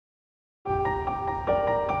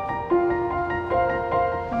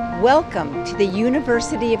Welcome to the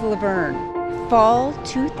University of Laverne. Fall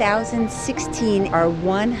 2016, our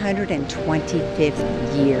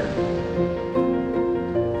 125th year.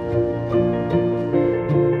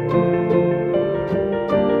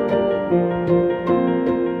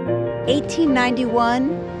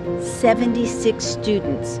 (1891) 76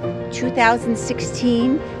 students.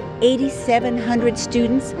 2016, 8,700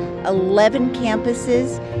 students, 11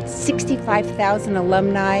 campuses, 65,000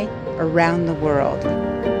 alumni around the world.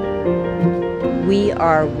 We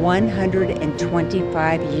are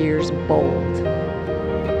 125 years bold.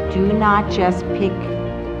 Do not just pick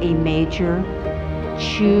a major,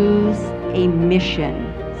 choose a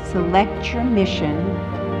mission. Select your mission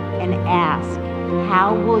and ask,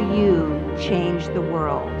 how will you change the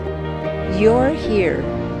world? You're here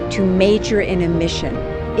to major in a mission.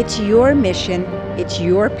 It's your mission, it's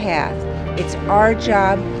your path. It's our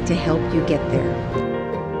job to help you get there.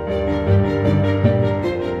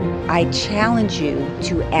 I challenge you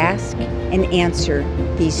to ask and answer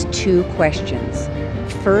these two questions.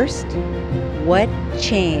 First, what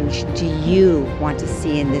change do you want to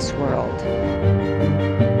see in this world?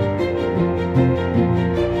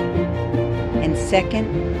 And second,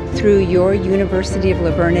 through your University of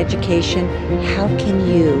Laverne education, how can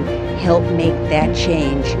you help make that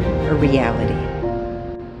change a reality?